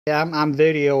Yeah, I'm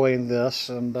videoing this,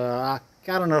 and I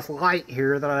got enough light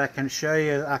here that I can show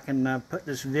you. I can put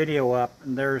this video up,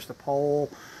 and there's the pole,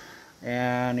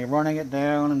 and you're running it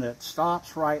down, and it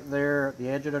stops right there at the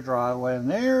edge of the driveway, and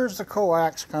there's the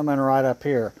coax coming right up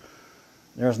here.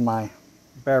 There's my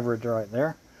beverage right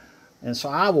there. And so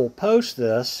I will post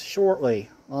this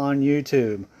shortly on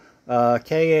YouTube.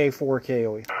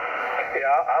 KA4TVR. Yeah,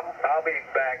 I'll be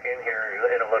back in here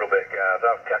in a little bit, guys.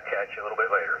 I'll catch you a little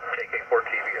bit later.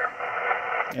 KK4TVR.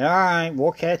 Alright,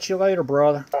 we'll catch you later,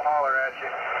 brother. We'll holler at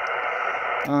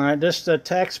you. Alright, just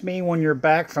text me when you're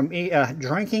back from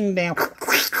drinking down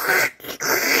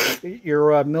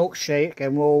your milkshake,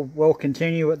 and we'll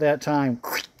continue at that time.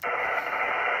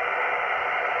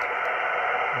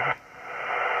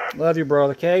 Love you,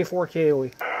 brother.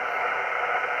 K4TVR.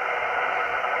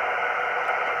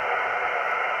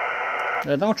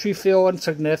 Now, don't you feel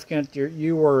insignificant?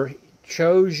 You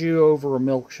chose you over a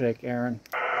milkshake, Aaron.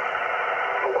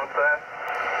 What's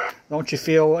that? Don't you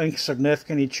feel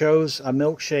insignificant? He chose a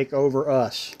milkshake over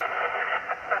us. I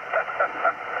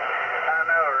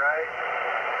know,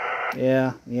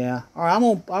 right? Yeah. All right,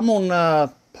 I'm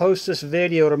gonna post this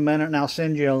video in a minute, and I'll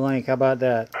send you a link. How about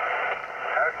that? Okay,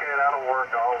 that'll work.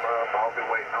 I'll be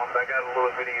waiting on it. I got a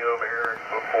little video of Eric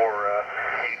before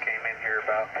you came in here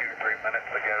about 2 or 3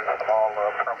 minutes ago.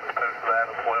 I'll probably post that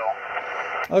as well.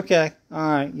 Okay.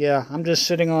 All right. Yeah, I'm just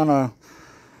sitting on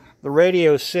the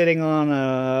radio's sitting on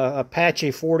a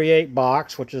Apache 48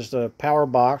 box, which is the power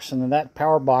box, and then that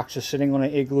power box is sitting on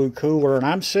an Igloo cooler, and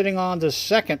I'm sitting on the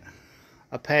second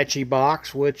Apache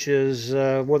box, which is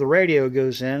where the radio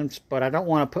goes in, but I don't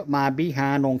want to put my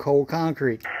behind on cold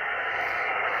concrete. Well,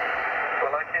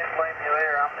 I can't blame you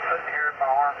there. I'm sitting here in my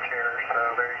armchair,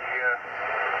 so there you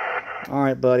go. All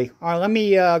right, buddy. All right, let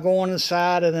me go on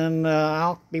inside, and then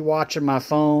I'll be watching my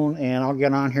phone, and I'll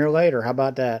get on here later. How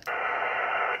about that? All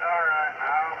right,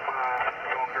 I'm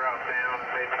going to drop down and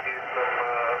maybe get some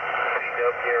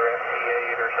CW or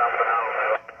FT8 or something. I don't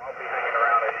know. I'll be hanging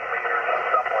around 80 meters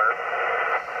somewhere.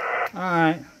 All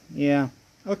right. Yeah.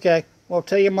 Okay. Well,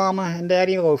 tell your mama and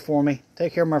daddy hello for me.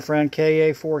 Take care, my friend.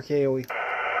 KA4TVR.